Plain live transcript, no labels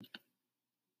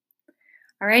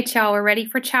All right, y'all, we're ready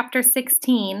for chapter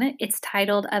 16. It's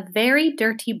titled A Very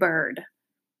Dirty Bird.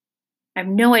 I have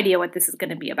no idea what this is going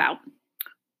to be about.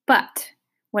 But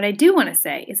what I do want to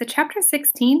say is that chapter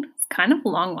 16 is kind of a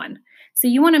long one. So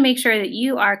you want to make sure that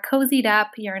you are cozied up,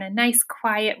 you're in a nice,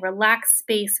 quiet, relaxed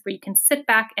space where you can sit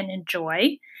back and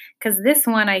enjoy. Because this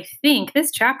one, I think,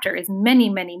 this chapter is many,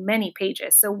 many, many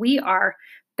pages. So we are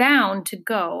bound to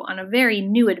go on a very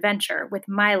new adventure with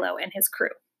Milo and his crew.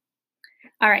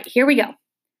 All right, here we go.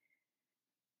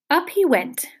 Up he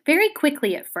went, very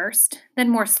quickly at first, then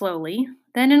more slowly,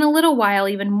 then in a little while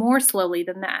even more slowly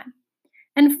than that.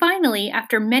 And finally,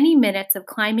 after many minutes of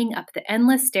climbing up the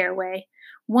endless stairway,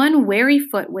 one wary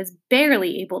foot was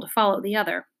barely able to follow the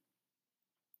other.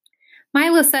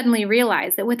 Milo suddenly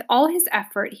realized that with all his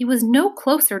effort, he was no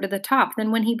closer to the top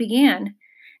than when he began,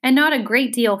 and not a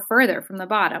great deal further from the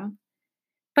bottom.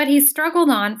 But he struggled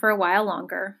on for a while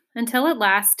longer, until at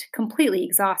last, completely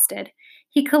exhausted,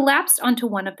 he collapsed onto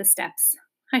one of the steps.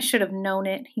 I should have known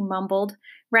it, he mumbled,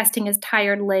 resting his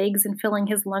tired legs and filling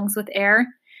his lungs with air.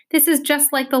 This is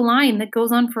just like the line that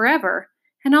goes on forever,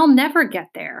 and I'll never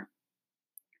get there.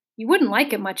 You wouldn't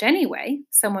like it much anyway,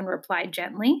 someone replied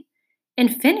gently.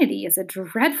 Infinity is a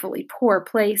dreadfully poor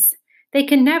place. They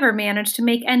can never manage to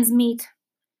make ends meet.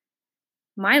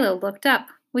 Milo looked up,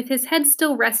 with his head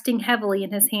still resting heavily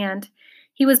in his hand.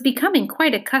 He was becoming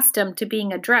quite accustomed to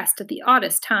being addressed at the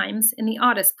oddest times, in the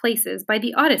oddest places, by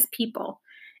the oddest people,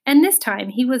 and this time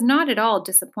he was not at all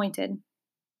disappointed.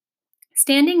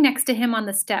 Standing next to him on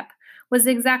the step was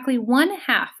exactly one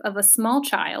half of a small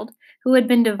child who had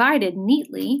been divided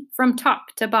neatly from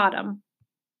top to bottom.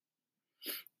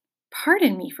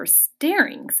 Pardon me for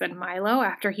staring, said Milo,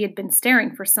 after he had been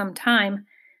staring for some time,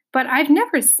 but I've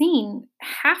never seen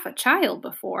half a child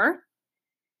before.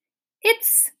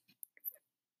 It's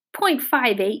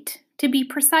 0.58, to be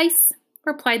precise,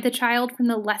 replied the child from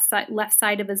the left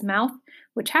side of his mouth,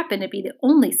 which happened to be the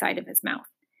only side of his mouth.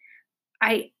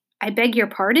 I beg your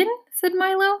pardon, said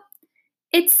Milo.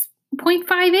 It's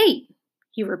 0.58,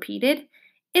 he repeated.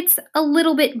 It's a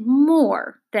little bit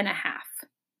more than a half.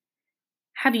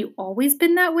 Have you always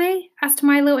been that way? Asked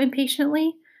Milo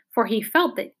impatiently, for he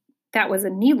felt that was a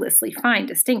needlessly fine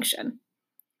distinction.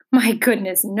 My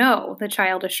goodness, no, the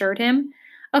child assured him.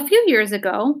 A few years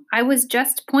ago, I was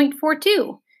just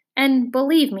 0.42, and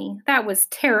believe me, that was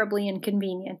terribly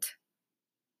inconvenient.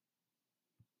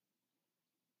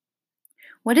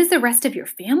 What is the rest of your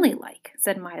family like?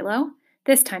 Said Milo,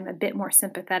 this time a bit more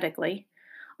sympathetically.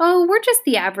 Oh, we're just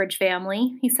the average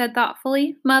family, he said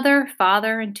thoughtfully. Mother,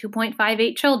 father, and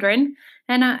 2.58 children,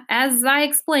 and as I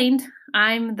explained,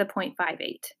 I'm the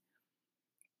 0.58.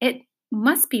 It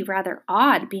must be rather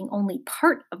odd being only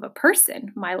part of a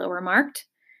person, Milo remarked.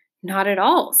 Not at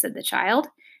all, said the child.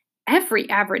 Every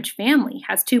average family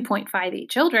has 2.58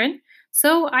 children,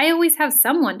 so I always have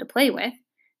someone to play with.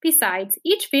 Besides,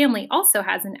 each family also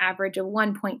has an average of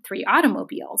 1.3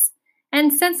 automobiles,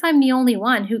 and since I'm the only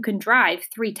one who can drive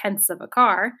 3/10 of a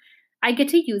car, I get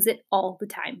to use it all the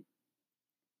time.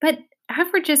 But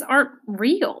averages aren't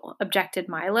real, objected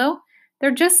Milo. They're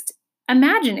just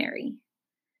imaginary.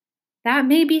 That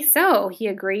may be so, he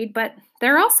agreed, but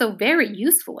they're also very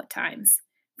useful at times.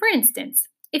 For instance,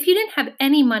 if you didn't have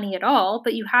any money at all,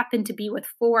 but you happened to be with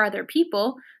 4 other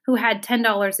people who had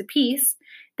 $10 apiece,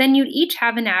 then you'd each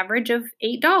have an average of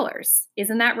 $8.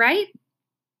 Isn't that right?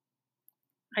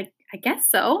 I guess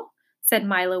so, said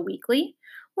Milo weakly.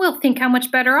 Well, think how much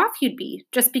better off you'd be,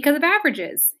 just because of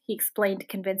averages, he explained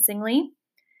convincingly.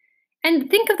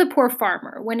 And think of the poor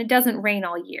farmer when it doesn't rain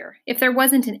all year. If there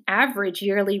wasn't an average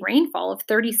yearly rainfall of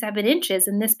 37 inches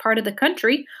in this part of the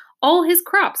country, all his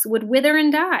crops would wither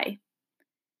and die.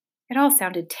 It all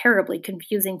sounded terribly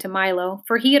confusing to Milo,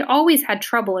 for he had always had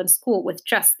trouble in school with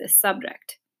just this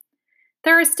subject.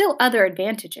 There are still other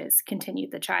advantages,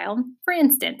 continued the child. For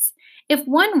instance, if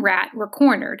one rat were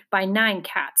cornered by 9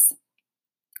 cats,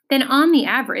 then on the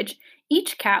average,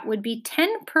 each cat would be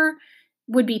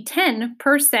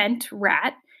 10%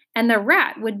 rat, and the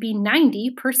rat would be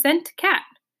 90% cat.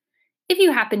 If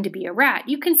you happen to be a rat,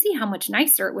 you can see how much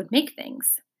nicer it would make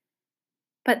things.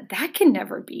 But that can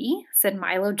never be, said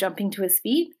Milo, jumping to his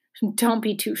feet. Don't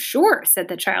be too sure, said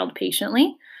the child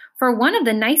patiently. For one of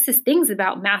the nicest things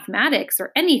about mathematics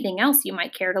or anything else you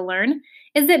might care to learn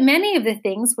is that many of the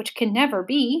things which can never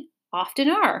be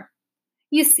often are.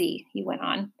 You see, he went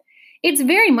on, it's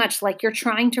very much like you're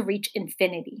trying to reach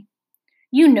infinity.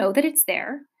 You know that it's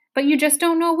there, but you just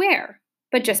don't know where.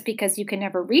 But just because you can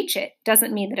never reach it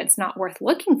doesn't mean that it's not worth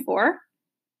looking for.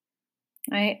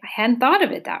 I hadn't thought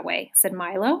of it that way, said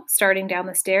Milo, starting down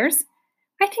the stairs.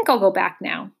 I think I'll go back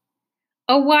now.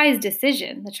 A wise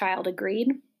decision, the child agreed.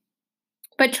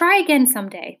 But try again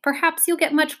someday. Perhaps you'll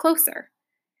get much closer.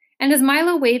 And as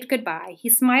Milo waved goodbye, he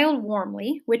smiled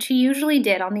warmly, which he usually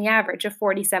did on the average of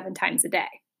 47 times a day.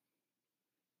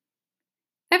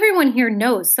 Everyone here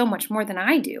knows so much more than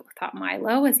I do, thought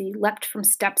Milo as he leapt from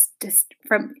step to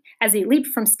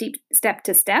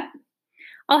step.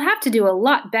 I'll have to do a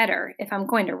lot better if I'm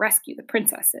going to rescue the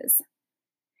princesses.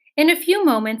 In a few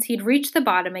moments, he'd reached the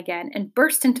bottom again and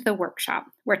burst into the workshop,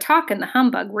 where Talk and the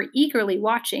Humbug were eagerly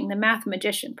watching the math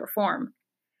magician perform.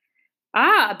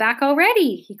 Ah, back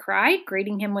already, he cried,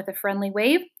 greeting him with a friendly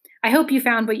wave. I hope you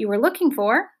found what you were looking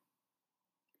for.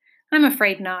 I'm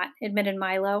afraid not, admitted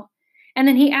Milo. And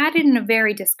then he added in a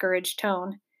very discouraged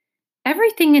tone,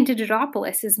 Everything in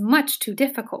Digitopolis is much too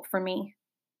difficult for me.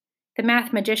 The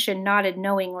math magician nodded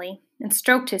knowingly and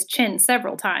stroked his chin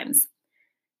several times.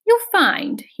 You'll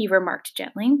find, he remarked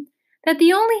gently, that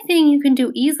the only thing you can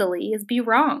do easily is be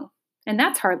wrong, and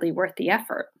that's hardly worth the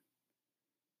effort.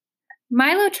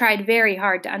 Milo tried very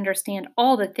hard to understand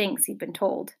all the things he'd been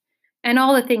told, and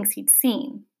all the things he'd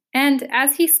seen, and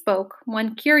as he spoke,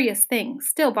 one curious thing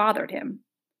still bothered him.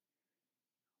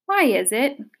 Why is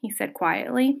it, he said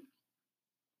quietly,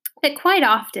 that quite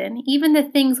often even the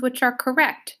things which are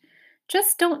correct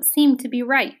just don't seem to be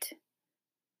right?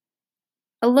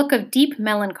 A look of deep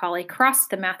melancholy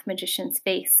crossed the math magician's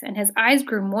face, and his eyes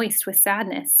grew moist with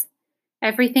sadness.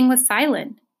 Everything was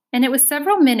silent, and it was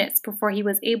several minutes before he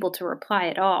was able to reply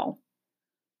at all.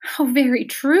 How very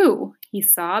true, he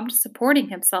sobbed, supporting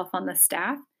himself on the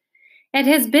staff. It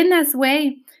has been this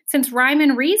way since rhyme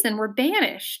and reason were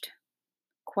banished.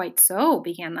 Quite so,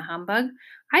 began the humbug.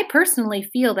 I personally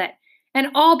feel that, and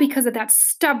all because of that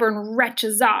stubborn wretch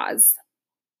Azaz,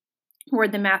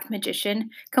 roared the math magician,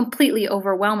 completely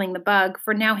overwhelming the bug,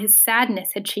 for now his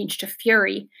sadness had changed to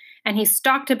fury, and he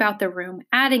stalked about the room,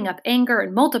 adding up anger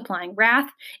and multiplying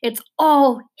wrath. It's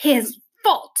all his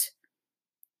fault.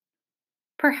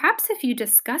 Perhaps if you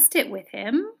discussed it with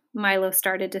him, Milo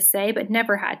started to say, but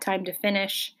never had time to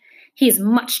finish. He's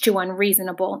much too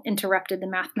unreasonable, interrupted the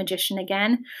math magician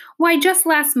again. Why, just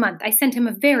last month I sent him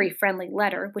a very friendly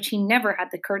letter, which he never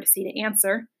had the courtesy to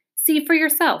answer. See for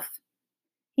yourself.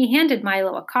 He handed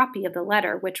Milo a copy of the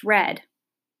letter, which read,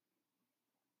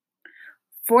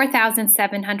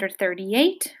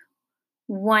 4,738,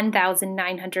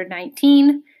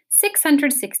 1,919,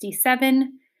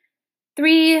 667,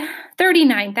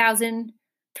 39,000,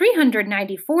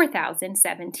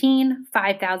 394,017,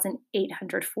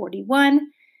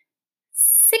 5,841,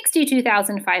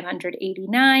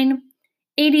 62,589,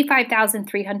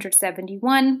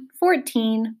 85,371,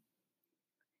 14,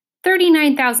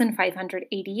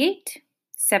 39,588,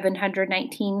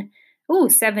 719,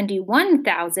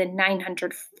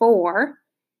 71,904,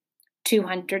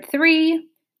 203,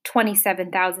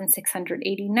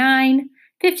 27,689,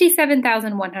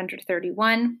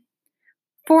 57,131,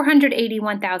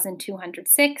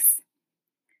 481,206,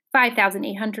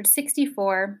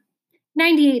 5,864,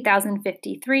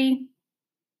 98,053,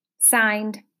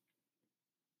 signed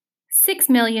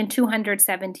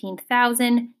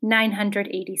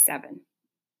 6,217,987.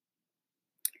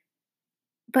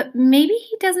 But maybe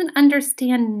he doesn't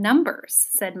understand numbers,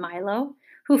 said Milo,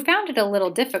 who found it a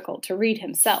little difficult to read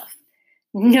himself.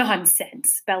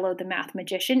 Nonsense, bellowed the math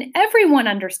magician. Everyone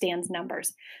understands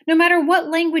numbers. No matter what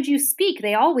language you speak,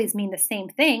 they always mean the same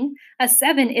thing. A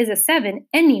 7 is a 7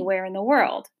 anywhere in the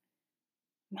world.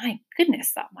 My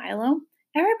goodness, thought Milo.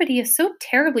 Everybody is so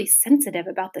terribly sensitive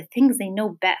about the things they know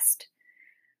best.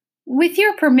 With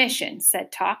your permission,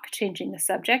 said Talk, changing the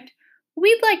subject,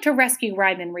 we'd like to rescue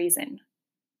Rhyme and Reason.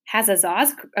 Has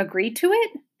Azaz agreed to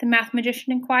it? The math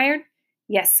magician inquired.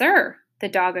 Yes, sir, the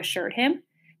dog assured him.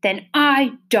 Then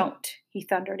I don't, he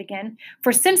thundered again,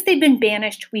 for since they've been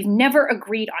banished, we've never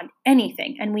agreed on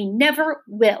anything, and we never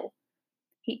will.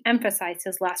 He emphasized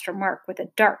his last remark with a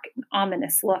dark and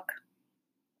ominous look.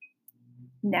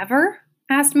 Never?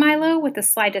 Asked Milo, with the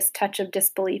slightest touch of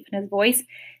disbelief in his voice.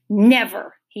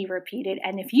 Never, he repeated,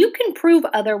 and if you can prove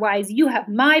otherwise, you have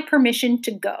my permission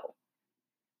to go.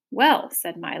 Well,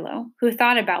 said Milo, who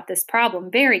thought about this problem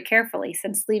very carefully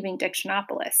since leaving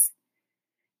Dictionopolis.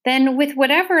 Then, with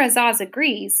whatever Azaz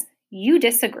agrees, you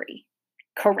disagree.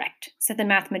 Correct, said the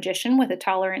math magician with a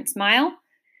tolerant smile.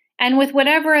 And with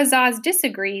whatever Azaz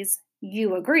disagrees,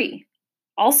 you agree.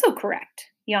 Also correct,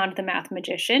 yawned the math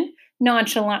magician,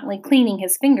 nonchalantly cleaning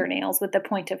his fingernails with the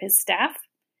point of his staff.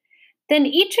 Then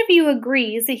each of you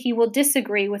agrees that he will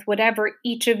disagree with whatever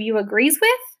each of you agrees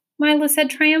with? Milo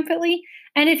said triumphantly.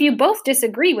 And if you both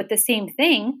disagree with the same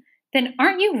thing, then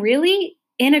aren't you really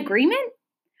in agreement?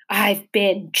 I've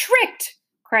been tricked,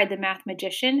 cried the math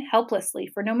magician helplessly,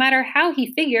 for no matter how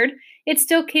he figured, it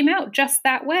still came out just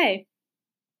that way.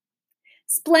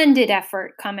 Splendid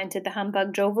effort, commented the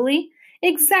humbug jovially.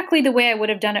 Exactly the way I would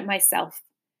have done it myself.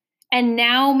 And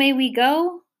now may we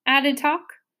go? Added Talk.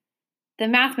 The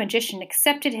math magician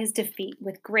accepted his defeat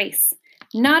with grace,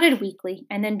 nodded weakly,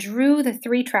 and then drew the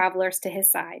three travelers to his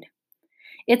side.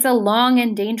 It's a long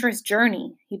and dangerous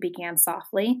journey, he began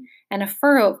softly, and a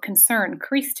furrow of concern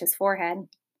creased his forehead.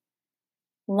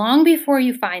 Long before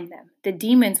you find them, the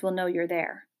demons will know you're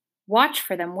there. Watch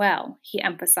for them well, he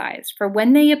emphasized, for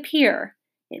when they appear,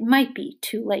 it might be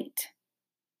too late.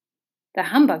 The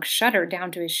humbug shuddered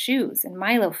down to his shoes, and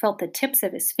Milo felt the tips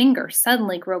of his fingers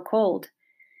suddenly grow cold.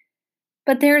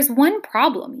 But there is one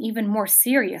problem even more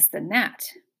serious than that,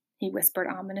 he whispered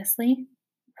ominously.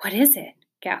 What is it?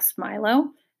 Gasped Milo,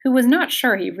 who was not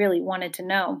sure he really wanted to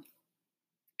know.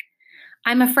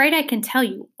 I'm afraid I can tell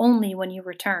you only when you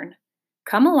return.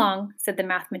 Come along, said the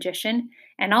math magician,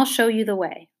 and I'll show you the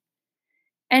way.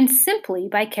 And simply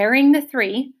by carrying the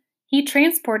three, he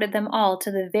transported them all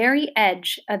to the very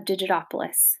edge of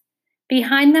Digitopolis.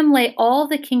 Behind them lay all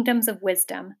the kingdoms of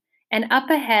wisdom, and up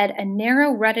ahead a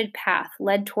narrow rutted path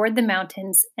led toward the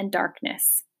mountains and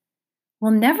darkness.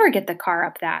 We'll never get the car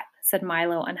up that, said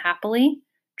Milo unhappily.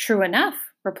 True enough,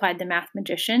 replied the math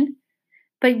magician.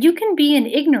 But you can be in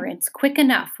ignorance quick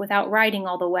enough without riding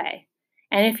all the way.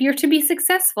 And if you're to be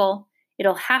successful,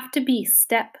 it'll have to be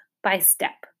step by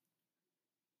step.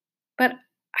 But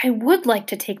I would like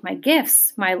to take my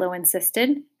gifts, Milo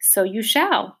insisted. So you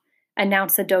shall,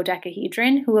 announced the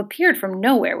dodecahedron, who appeared from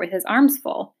nowhere with his arms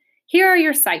full. Here are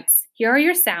your sights, here are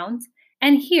your sounds,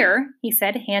 and here, he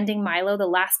said, handing Milo the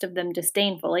last of them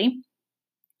disdainfully,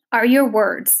 are your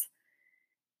words.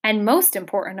 And most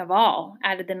important of all,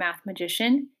 added the math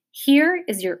magician, here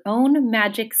is your own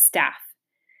magic staff.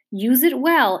 Use it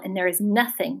well, and there is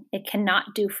nothing it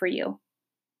cannot do for you.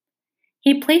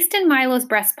 He placed in Milo's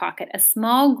breast pocket a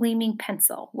small gleaming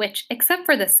pencil, which, except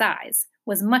for the size,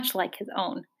 was much like his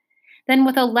own. Then,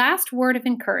 with a last word of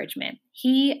encouragement,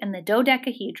 he and the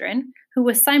dodecahedron, who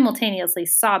was simultaneously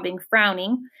sobbing,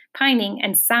 frowning, pining,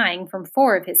 and sighing from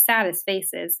 4 of his saddest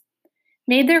faces,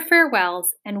 made their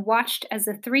farewells and watched as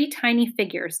the 3 tiny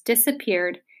figures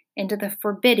disappeared into the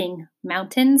forbidding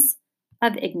mountains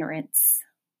of ignorance.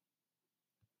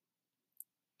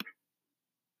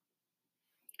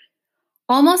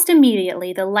 Almost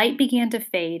immediately, the light began to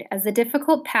fade as the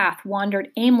difficult path wandered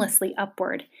aimlessly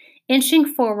upward, inching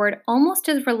forward almost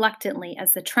as reluctantly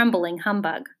as the trembling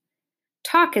humbug.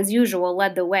 Talk, as usual,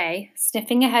 led the way,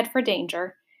 sniffing ahead for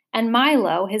danger, and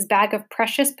Milo, his bag of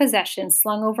precious possessions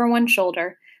slung over one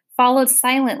shoulder, followed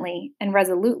silently and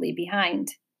resolutely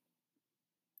behind.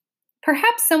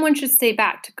 Perhaps someone should stay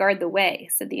back to guard the way,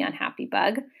 said the unhappy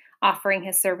bug, offering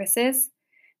his services.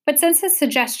 But since his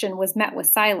suggestion was met with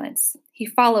silence, he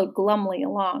followed glumly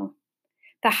along.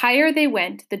 The higher they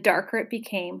went, the darker it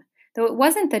became, though it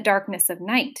wasn't the darkness of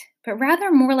night, but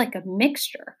rather more like a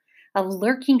mixture of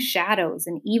lurking shadows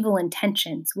and evil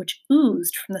intentions which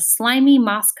oozed from the slimy,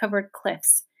 moss-covered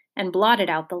cliffs and blotted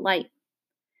out the light.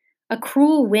 A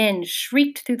cruel wind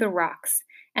shrieked through the rocks,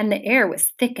 and the air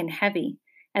was thick and heavy,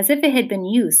 as if it had been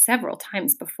used several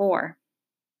times before.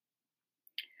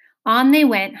 On they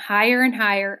went, higher and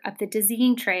higher up the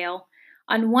dizzying trail,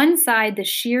 on one side the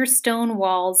sheer stone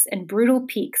walls and brutal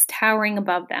peaks towering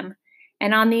above them,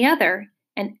 and on the other,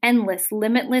 an endless,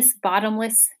 limitless,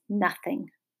 bottomless nothing.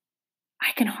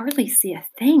 I can hardly see a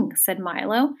thing, said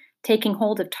Milo, taking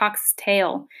hold of Tox's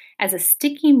tail as a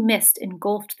sticky mist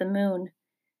engulfed the moon.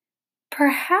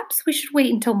 Perhaps we should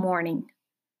wait until morning.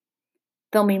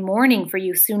 There'll be morning for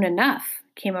you soon enough,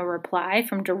 came a reply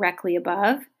from directly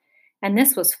above, and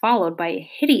this was followed by a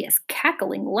hideous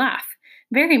cackling laugh,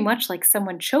 very much like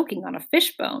someone choking on a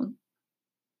fishbone.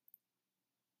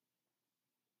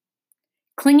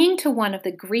 Clinging to one of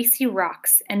the greasy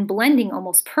rocks and blending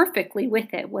almost perfectly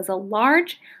with it was a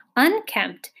large,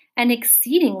 unkempt, and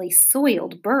exceedingly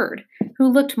soiled bird who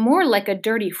looked more like a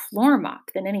dirty floor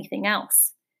mop than anything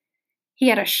else. He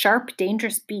had a sharp,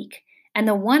 dangerous beak, and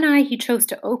the one eye he chose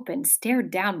to open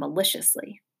stared down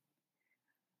maliciously.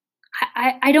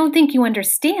 I don't think you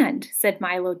understand, said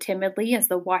Milo timidly as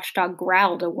the watchdog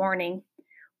growled a warning.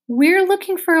 We're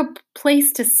looking for a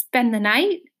place to spend the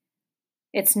night.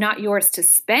 It's not yours to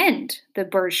spend, the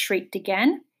bird shrieked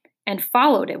again, and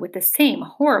followed it with the same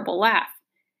horrible laugh.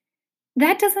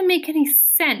 That doesn't make any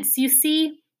sense. You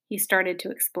see, he started to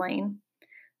explain.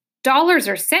 Dollars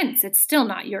or cents, it's still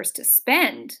not yours to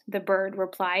spend, the bird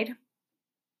replied.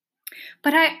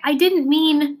 But I didn't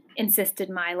mean, insisted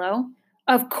Milo.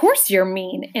 Of course you're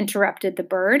mean, interrupted the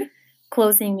bird.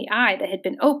 closing the eye that had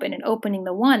been open and opening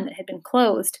the one that had been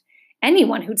closed.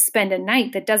 Anyone who'd spend a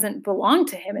night that doesn't belong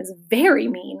to him is very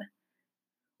mean.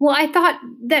 Well, I thought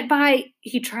that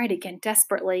he tried again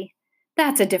desperately.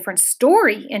 That's a different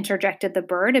story, interjected the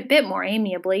bird a bit more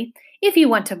amiably. If you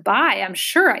want to buy, I'm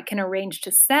sure I can arrange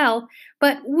to sell,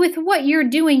 but with what you're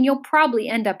doing, you'll probably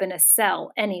end up in a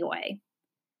cell anyway.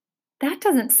 That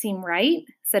doesn't seem right,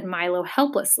 said Milo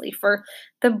helplessly, for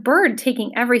the bird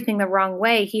taking everything the wrong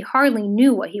way, he hardly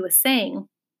knew what he was saying.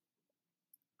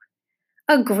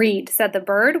 Agreed, said the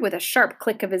bird with a sharp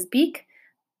click of his beak,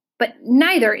 but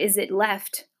neither is it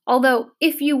left. Although,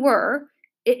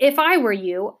 if I were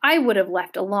you, I would have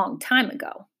left a long time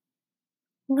ago.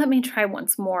 Let me try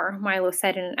once more, Milo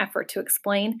said in an effort to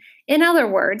explain. In other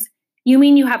words, you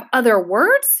mean you have other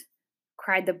words?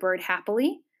 Cried the bird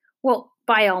happily. Well,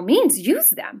 by all means, use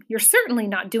them. You're certainly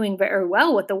not doing very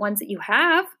well with the ones that you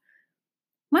have.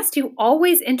 Must you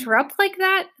always interrupt like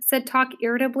that? Said Talk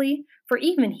irritably, for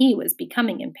even he was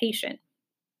becoming impatient.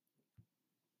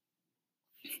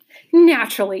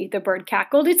 Naturally, the bird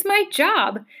cackled. It's my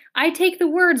job. I take the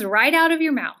words right out of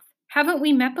your mouth. Haven't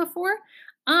we met before?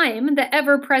 I'm the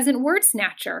ever-present word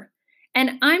snatcher,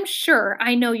 and I'm sure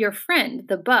I know your friend,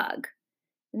 the bug.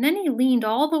 And then he leaned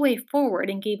all the way forward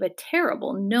and gave a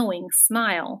terrible, knowing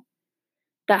smile.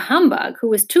 The humbug, who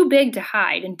was too big to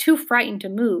hide and too frightened to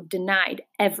move, denied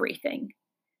everything.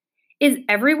 Is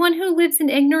everyone who lives in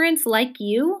ignorance like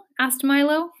you? Asked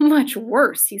Milo. Much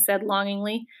worse, he said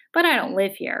longingly, but I don't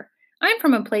live here. I'm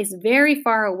from a place very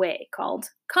far away called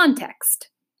Context.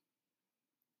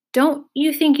 Don't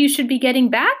you think you should be getting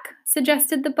back?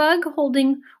 Suggested the bug,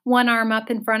 holding one arm up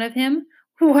in front of him.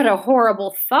 What a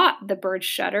horrible thought, the bird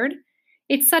shuddered.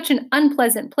 It's such an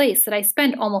unpleasant place that I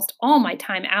spend almost all my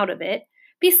time out of it.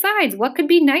 Besides, what could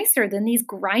be nicer than these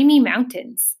grimy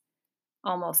mountains?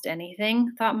 Almost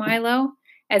anything, thought Milo,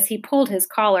 as he pulled his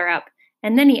collar up,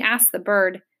 and then he asked the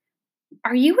bird,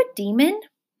 Are you a demon?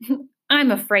 I'm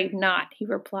afraid not, he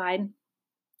replied,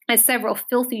 as several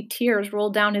filthy tears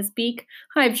rolled down his beak.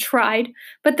 I've tried,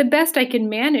 but the best I can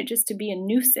manage is to be a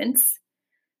nuisance.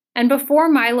 And before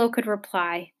Milo could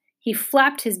reply, he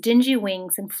flapped his dingy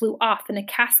wings and flew off in a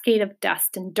cascade of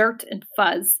dust and dirt and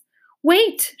fuzz.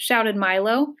 Wait, shouted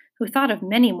Milo, who thought of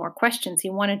many more questions he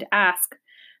wanted to ask.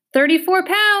 34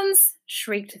 pounds,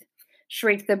 shrieked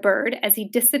the bird as he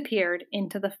disappeared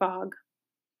into the fog.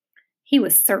 He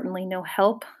was certainly no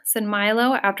help, said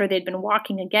Milo after they'd been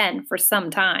walking again for some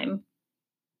time.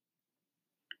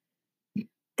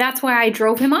 That's why I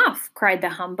drove him off, cried the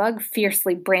humbug,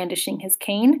 fiercely brandishing his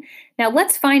cane. Now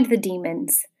let's find the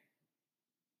demons.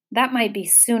 That might be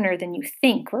sooner than you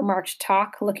think, remarked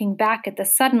Talk, looking back at the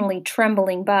suddenly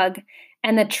trembling bug,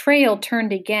 and the trail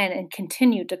turned again and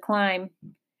continued to climb.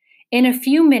 In a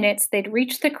few minutes they'd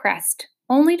reached the crest,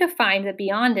 only to find that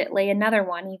beyond it lay another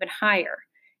one even higher,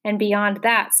 and beyond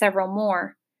that several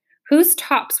more, whose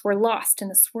tops were lost in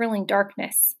the swirling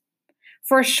darkness.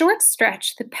 For a short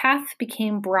stretch, the path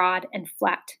became broad and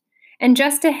flat, and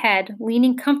just ahead,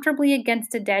 leaning comfortably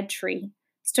against a dead tree,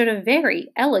 stood a very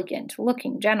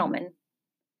elegant-looking gentleman.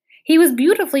 He was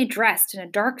beautifully dressed in a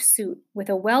dark suit with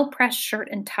a well-pressed shirt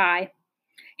and tie.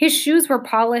 His shoes were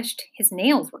polished, his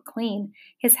nails were clean,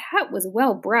 his hat was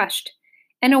well brushed,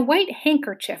 and a white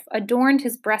handkerchief adorned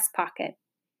his breast pocket.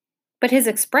 But his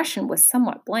expression was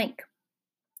somewhat blank.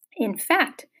 In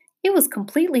fact, it was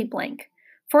completely blank,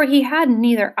 for he had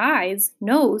neither eyes,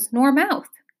 nose, nor mouth.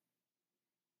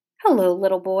 Hello,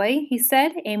 little boy, he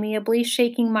said, amiably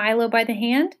shaking Milo by the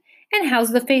hand. And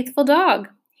how's the faithful dog?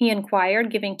 He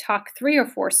inquired, giving Talk 3 or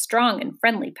 4 strong and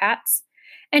friendly pats.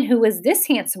 And who is this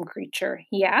handsome creature?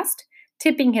 He asked,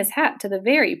 tipping his hat to the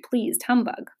very pleased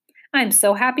humbug. I'm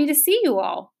so happy to see you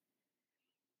all.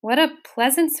 What a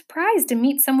pleasant surprise to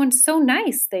meet someone so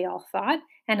nice, they all thought,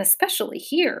 and especially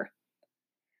here.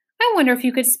 I wonder if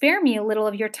you could spare me a little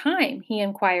of your time, he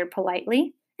inquired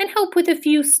politely, and help with a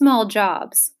few small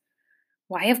jobs.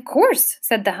 Why, of course,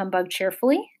 said the humbug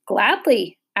cheerfully.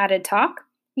 Gladly, added Talk.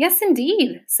 Yes,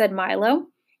 indeed, said Milo,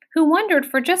 who wondered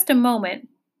for just a moment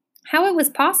how it was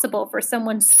possible for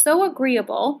someone so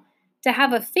agreeable to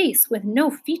have a face with no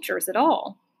features at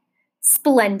all.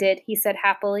 Splendid, he said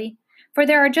happily, for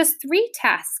there are just 3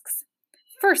 tasks.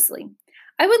 Firstly,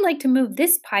 I would like to move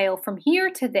this pile from here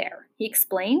to there, he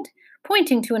explained,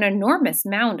 pointing to an enormous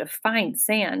mound of fine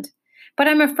sand. But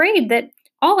I'm afraid that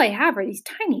all I have are these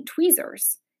tiny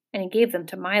tweezers, and he gave them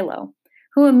to Milo,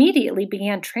 who immediately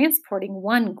began transporting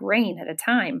 1 grain at a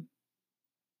time.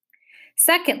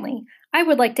 Secondly, I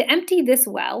would like to empty this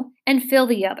well and fill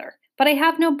the other, but I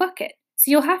have no bucket,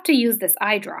 so you'll have to use this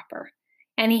eyedropper.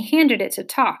 And he handed it to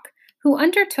Talk, who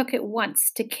undertook at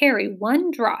once to carry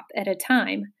one drop at a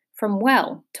time from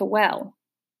well to well.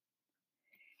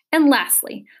 And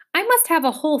lastly, I must have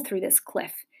a hole through this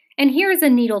cliff, and here is a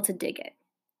needle to dig it.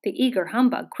 The eager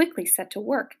humbug quickly set to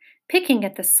work, picking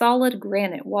at the solid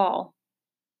granite wall.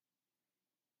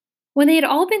 When they had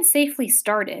all been safely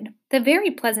started, the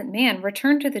very pleasant man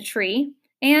returned to the tree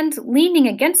and, leaning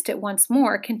against it once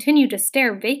more, continued to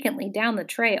stare vacantly down the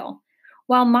trail,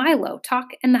 while Milo,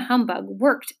 Tock, and the humbug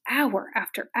worked hour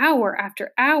after hour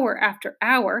after hour after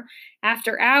hour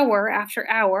after hour after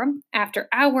hour after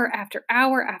hour after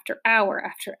hour after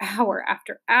hour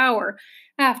after hour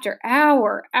after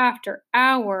hour after hour after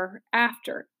hour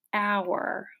after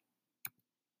hour.